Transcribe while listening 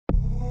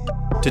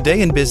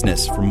Today in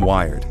Business from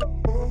Wired.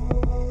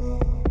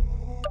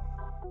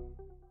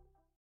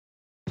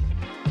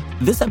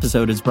 This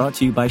episode is brought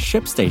to you by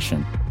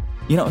ShipStation.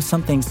 You know,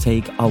 some things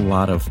take a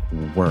lot of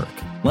work,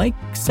 like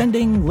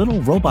sending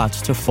little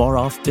robots to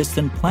far-off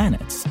distant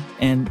planets.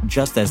 And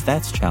just as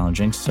that's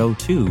challenging, so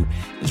too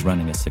is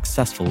running a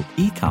successful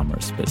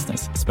e-commerce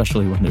business,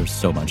 especially when there's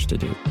so much to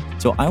do.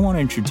 So I want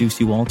to introduce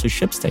you all to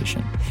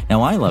ShipStation.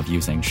 Now, I love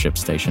using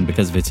ShipStation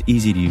because of its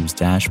easy-to-use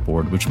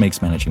dashboard, which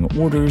makes managing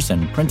orders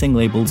and printing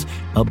labels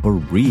a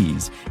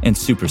breeze and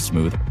super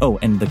smooth. Oh,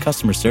 and the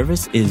customer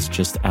service is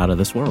just out of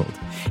this world.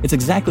 It's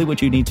exactly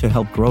what you need to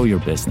help grow your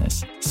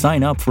business.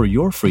 Sign up for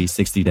your free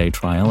 60-day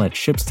trial at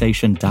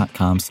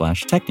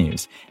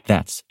shipstation.com/technews.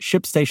 That's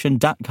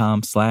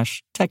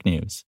shipstation.com/technews.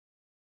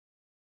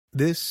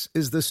 This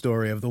is the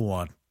story of the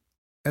one.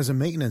 As a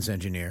maintenance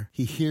engineer,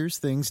 he hears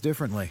things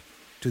differently.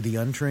 To the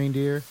untrained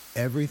ear,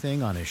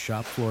 everything on his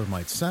shop floor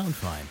might sound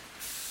fine,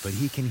 but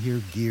he can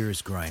hear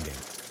gears grinding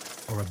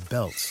or a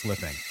belt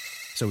slipping.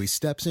 So he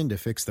steps in to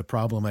fix the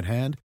problem at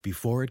hand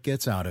before it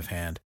gets out of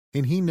hand.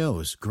 And he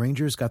knows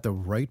Grainger's got the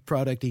right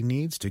product he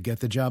needs to get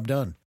the job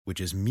done, which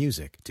is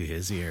music to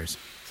his ears.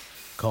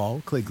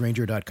 Call, click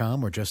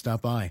Grainger.com, or just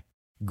stop by.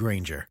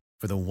 Grainger,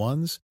 for the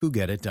ones who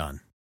get it done.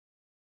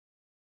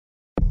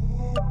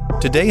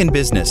 Today in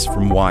Business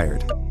from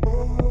Wired.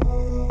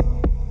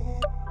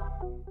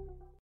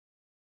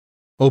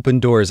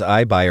 Opendoor's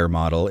iBuyer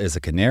model is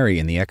a canary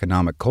in the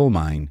economic coal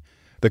mine.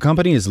 The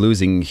company is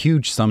losing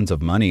huge sums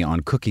of money on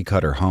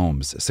cookie-cutter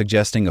homes,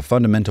 suggesting a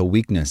fundamental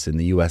weakness in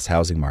the U.S.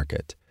 housing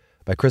market.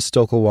 By Chris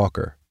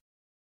Stokel-Walker.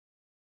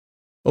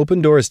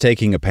 Opendoor is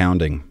taking a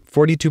pounding.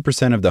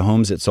 42% of the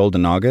homes it sold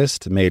in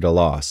August made a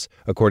loss,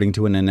 according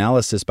to an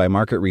analysis by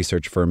market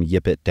research firm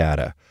Yipit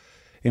Data.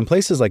 In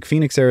places like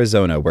Phoenix,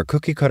 Arizona, where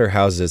cookie-cutter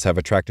houses have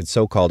attracted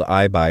so-called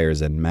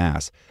iBuyers en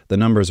masse, the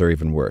numbers are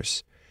even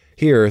worse.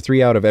 Here,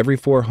 3 out of every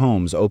 4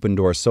 homes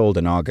Opendoor sold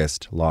in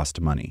August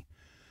lost money.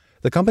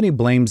 The company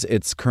blames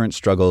its current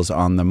struggles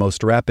on the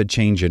most rapid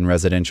change in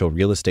residential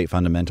real estate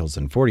fundamentals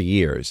in 40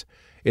 years.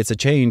 It's a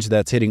change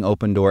that's hitting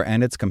Opendoor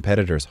and its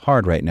competitors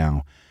hard right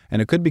now,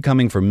 and it could be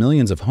coming for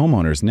millions of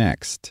homeowners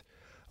next.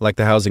 Like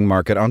the housing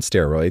market on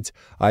steroids,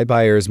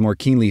 iBuyers more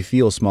keenly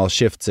feel small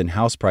shifts in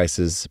house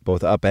prices,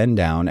 both up and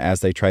down,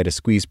 as they try to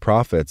squeeze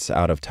profits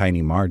out of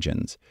tiny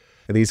margins.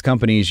 These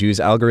companies use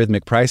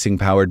algorithmic pricing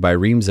powered by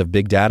reams of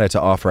big data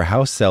to offer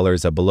house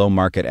sellers a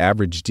below-market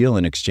average deal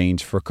in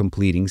exchange for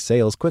completing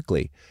sales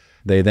quickly.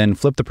 They then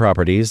flip the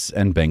properties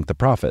and bank the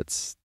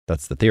profits.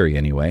 That's the theory,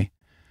 anyway.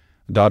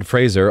 Dodd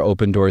Fraser,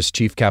 Opendoor's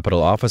chief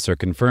capital officer,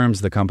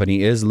 confirms the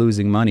company is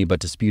losing money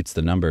but disputes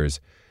the numbers.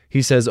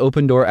 He says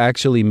Opendoor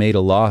actually made a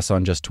loss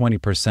on just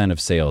 20%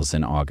 of sales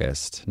in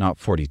August, not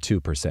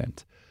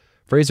 42%.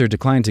 Fraser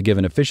declined to give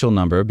an official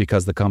number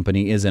because the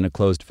company is in a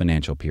closed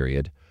financial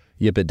period.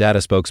 Yipit Data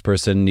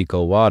spokesperson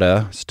Nico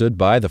Wada stood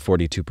by the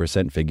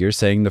 42% figure,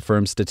 saying the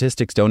firm's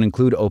statistics don't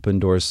include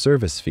Opendoor's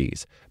service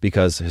fees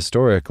because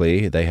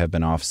historically they have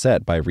been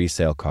offset by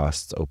resale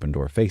costs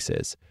Opendoor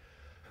faces.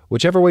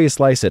 Whichever way you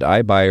slice it,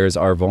 iBuyers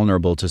are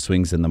vulnerable to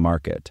swings in the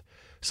market.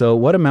 So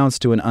what amounts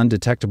to an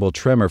undetectable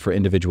tremor for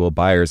individual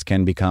buyers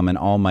can become an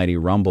almighty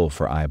rumble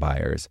for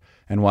iBuyers.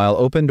 And while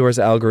Opendoor's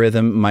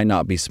algorithm might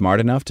not be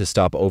smart enough to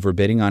stop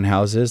overbidding on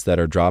houses that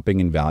are dropping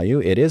in value,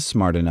 it is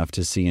smart enough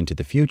to see into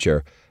the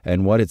future,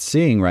 and what it's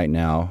seeing right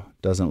now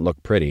doesn't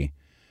look pretty.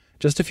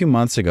 Just a few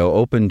months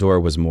ago,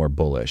 Opendoor was more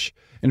bullish.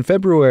 In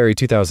February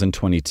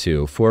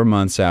 2022, 4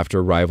 months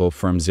after rival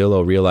firm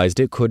Zillow realized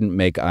it couldn't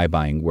make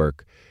iBuying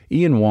work,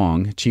 Ian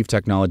Wong, chief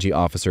technology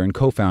officer and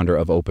co-founder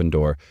of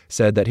Opendoor,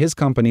 said that his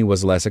company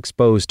was less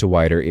exposed to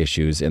wider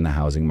issues in the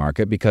housing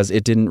market because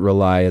it didn't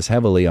rely as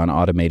heavily on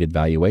automated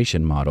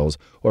valuation models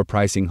or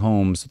pricing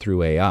homes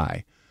through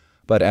AI.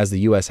 But as the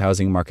U.S.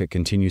 housing market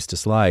continues to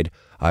slide,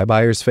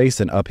 iBuyers face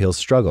an uphill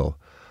struggle.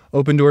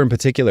 Opendoor in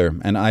particular,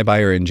 and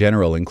iBuyer in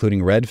general,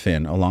 including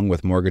Redfin, along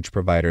with mortgage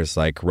providers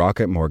like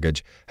Rocket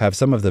Mortgage, have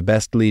some of the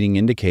best leading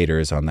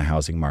indicators on the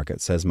housing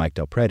market, says Mike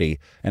Del Prete,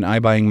 an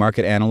iBuying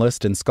market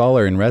analyst and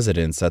scholar in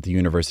residence at the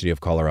University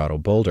of Colorado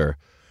Boulder.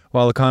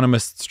 While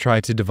economists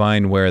try to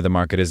divine where the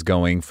market is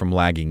going from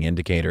lagging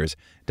indicators,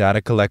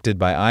 data collected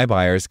by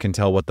iBuyers can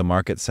tell what the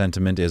market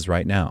sentiment is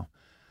right now.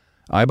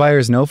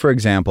 iBuyers know, for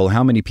example,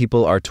 how many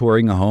people are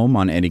touring a home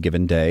on any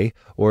given day,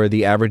 or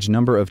the average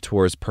number of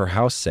tours per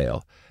house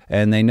sale,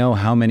 and they know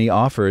how many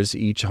offers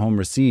each home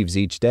receives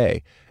each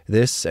day.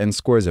 This and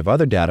scores of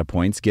other data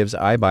points gives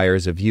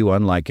iBuyers a view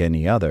unlike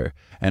any other.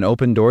 And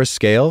Opendoor's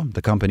scale,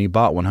 the company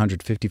bought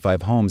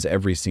 155 homes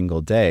every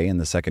single day in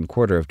the second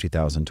quarter of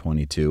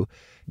 2022,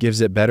 gives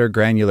it better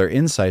granular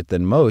insight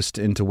than most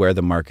into where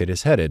the market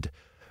is headed.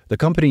 The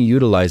company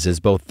utilizes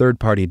both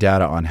third-party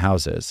data on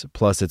houses,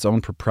 plus its own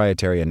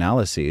proprietary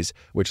analyses,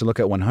 which look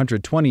at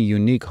 120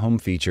 unique home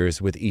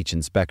features with each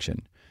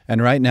inspection.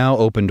 And right now,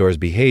 Opendoor's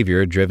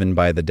behavior, driven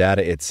by the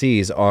data it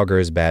sees,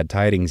 augurs bad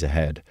tidings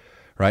ahead.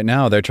 Right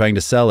now, they're trying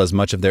to sell as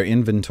much of their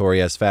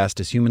inventory as fast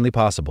as humanly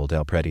possible,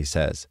 Del Prete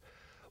says.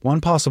 One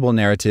possible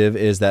narrative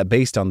is that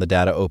based on the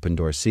data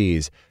Opendoor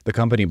sees, the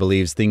company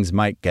believes things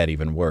might get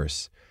even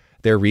worse.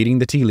 They're reading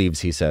the tea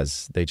leaves, he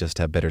says. They just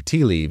have better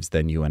tea leaves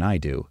than you and I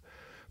do.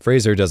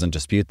 Fraser doesn't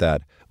dispute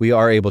that. We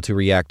are able to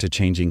react to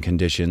changing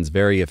conditions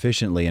very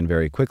efficiently and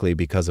very quickly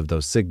because of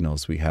those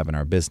signals we have in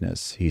our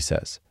business, he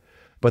says.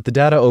 But the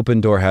data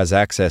Opendoor has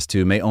access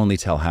to may only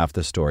tell half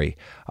the story.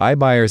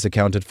 iBuyers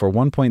accounted for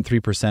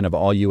 1.3% of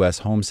all U.S.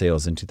 home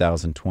sales in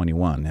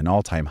 2021, an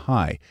all-time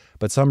high,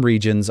 but some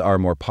regions are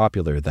more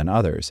popular than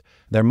others.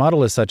 Their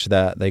model is such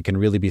that they can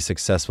really be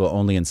successful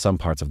only in some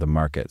parts of the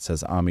market,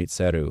 says Amit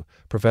Seru,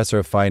 professor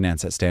of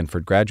finance at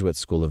Stanford Graduate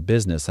School of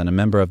Business and a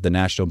member of the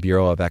National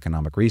Bureau of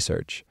Economic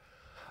Research.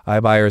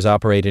 iBuyers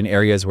operate in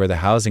areas where the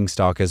housing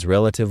stock is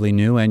relatively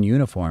new and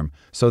uniform,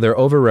 so they're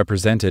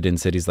overrepresented in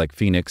cities like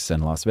Phoenix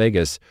and Las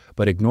Vegas,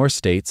 but ignore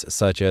states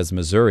such as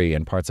Missouri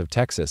and parts of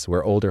Texas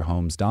where older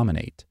homes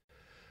dominate.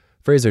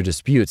 Fraser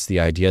disputes the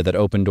idea that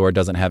Opendoor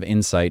doesn't have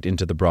insight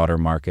into the broader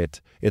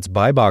market. Its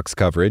buy box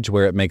coverage,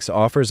 where it makes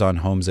offers on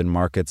homes in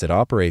markets it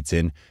operates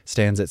in,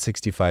 stands at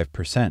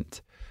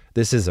 65%.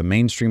 This is a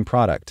mainstream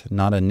product,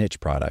 not a niche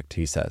product,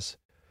 he says.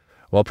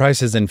 While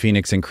prices in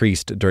Phoenix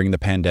increased during the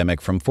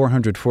pandemic from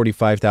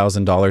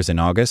 $445,000 in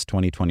August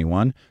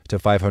 2021 to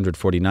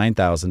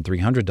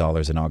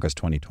 $549,300 in August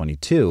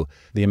 2022,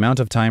 the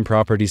amount of time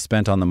properties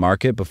spent on the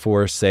market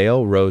before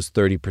sale rose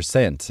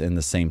 30% in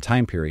the same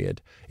time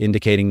period,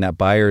 indicating that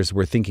buyers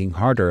were thinking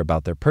harder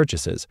about their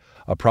purchases,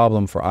 a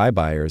problem for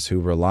iBuyers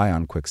who rely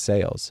on quick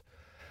sales.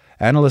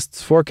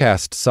 Analysts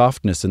forecast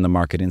softness in the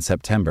market in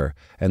September,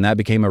 and that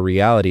became a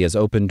reality as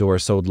Opendoor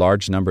sold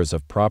large numbers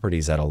of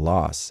properties at a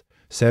loss.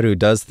 Seru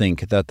does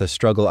think that the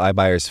struggle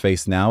iBuyers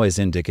face now is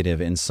indicative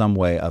in some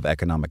way of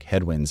economic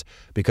headwinds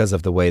because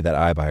of the way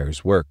that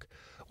iBuyers work.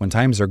 When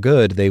times are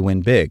good, they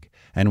win big,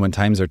 and when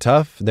times are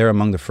tough, they're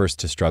among the first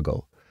to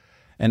struggle.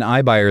 An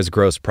iBuyer's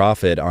gross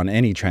profit on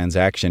any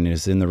transaction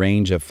is in the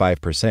range of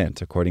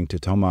 5%, according to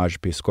Tomasz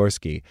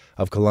Piskorski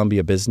of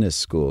Columbia Business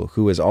School,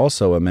 who is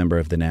also a member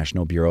of the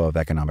National Bureau of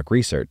Economic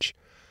Research.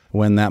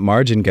 When that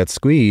margin gets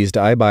squeezed,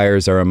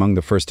 iBuyers are among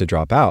the first to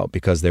drop out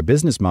because their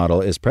business model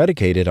is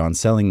predicated on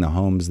selling the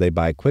homes they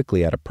buy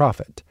quickly at a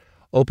profit.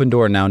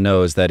 Opendoor now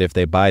knows that if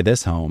they buy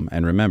this home,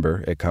 and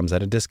remember, it comes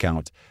at a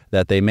discount,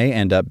 that they may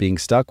end up being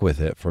stuck with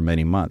it for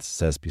many months,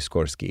 says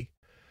Piskorski.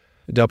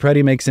 Del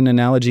Prete makes an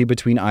analogy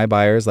between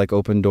iBuyers like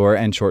Opendoor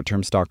and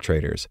short-term stock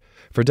traders.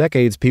 For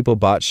decades, people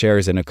bought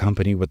shares in a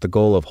company with the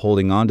goal of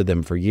holding on to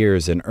them for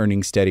years and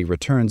earning steady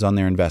returns on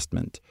their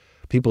investment.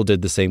 People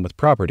did the same with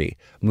property,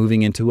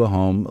 moving into a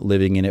home,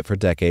 living in it for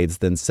decades,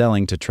 then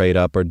selling to trade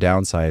up or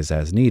downsize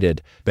as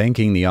needed,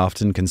 banking the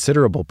often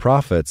considerable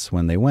profits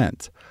when they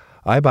went.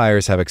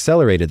 iBuyers have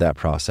accelerated that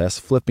process,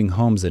 flipping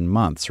homes in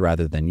months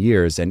rather than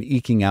years and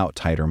eking out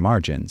tighter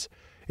margins.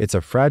 It's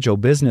a fragile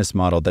business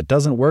model that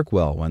doesn't work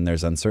well when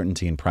there's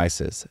uncertainty in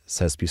prices,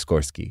 says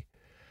Piskorski.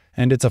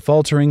 And it's a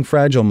faltering,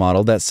 fragile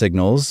model that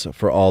signals,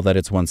 for all that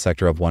it's one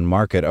sector of one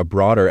market, a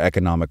broader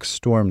economic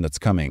storm that's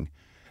coming.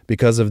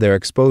 Because of their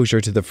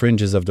exposure to the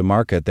fringes of the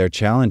market, their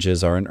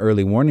challenges are an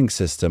early warning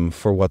system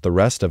for what the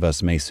rest of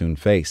us may soon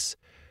face.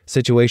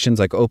 Situations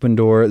like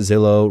Opendoor,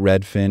 Zillow,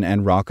 Redfin,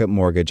 and Rocket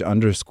Mortgage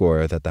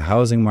underscore that the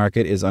housing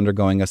market is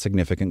undergoing a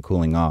significant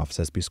cooling off,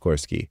 says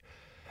Piskorski.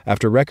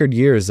 After record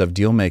years of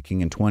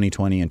deal-making in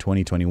 2020 and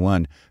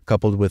 2021,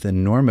 coupled with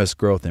enormous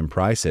growth in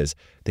prices,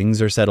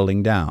 things are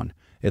settling down.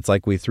 It's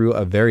like we threw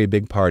a very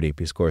big party,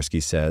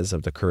 Piskorski says,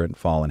 of the current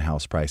fall in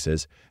house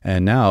prices.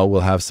 And now we'll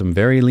have some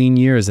very lean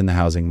years in the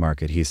housing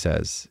market, he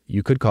says.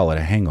 You could call it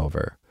a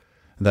hangover.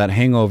 That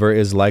hangover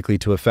is likely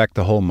to affect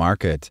the whole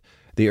market.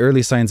 The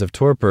early signs of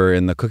torpor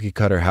in the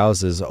cookie-cutter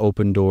houses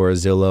Opendoor,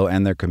 Zillow,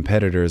 and their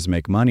competitors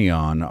make money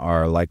on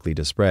are likely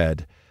to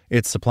spread.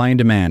 It's supply and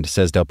demand,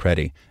 says Del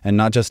Prete, and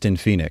not just in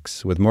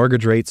Phoenix. With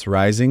mortgage rates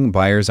rising,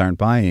 buyers aren't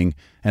buying,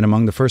 and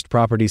among the first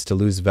properties to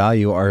lose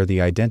value are the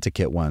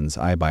identikit ones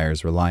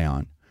iBuyers rely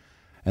on.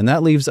 And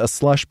that leaves a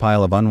slush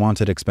pile of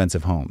unwanted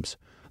expensive homes.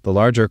 The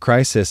larger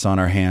crisis on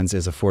our hands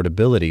is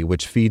affordability,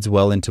 which feeds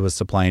well into a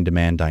supply and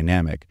demand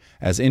dynamic.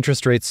 As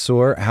interest rates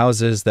soar,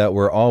 houses that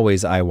were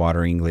always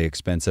eye-wateringly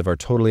expensive are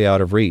totally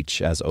out of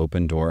reach, as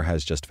Opendoor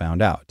has just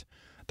found out.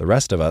 The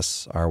rest of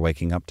us are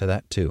waking up to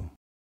that too.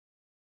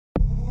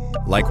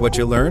 Like what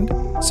you learned?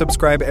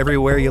 Subscribe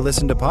everywhere you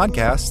listen to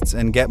podcasts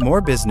and get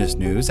more business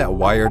news at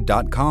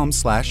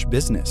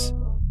wired.com/business.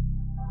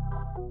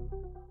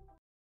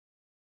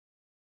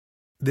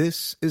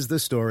 This is the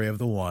story of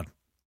the one.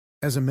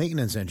 As a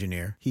maintenance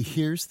engineer, he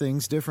hears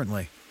things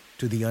differently.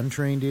 To the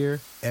untrained ear,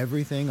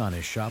 everything on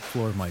his shop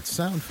floor might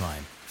sound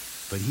fine,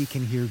 but he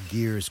can hear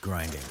gears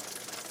grinding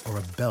or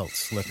a belt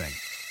slipping.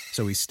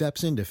 So he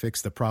steps in to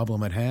fix the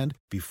problem at hand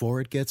before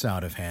it gets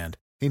out of hand.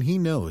 And he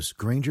knows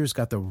Grainger's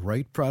got the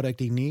right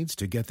product he needs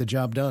to get the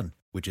job done,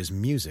 which is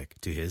music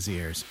to his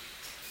ears.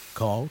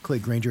 Call,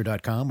 click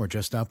Grainger.com, or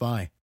just stop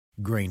by.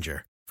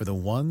 Grainger, for the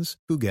ones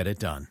who get it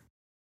done.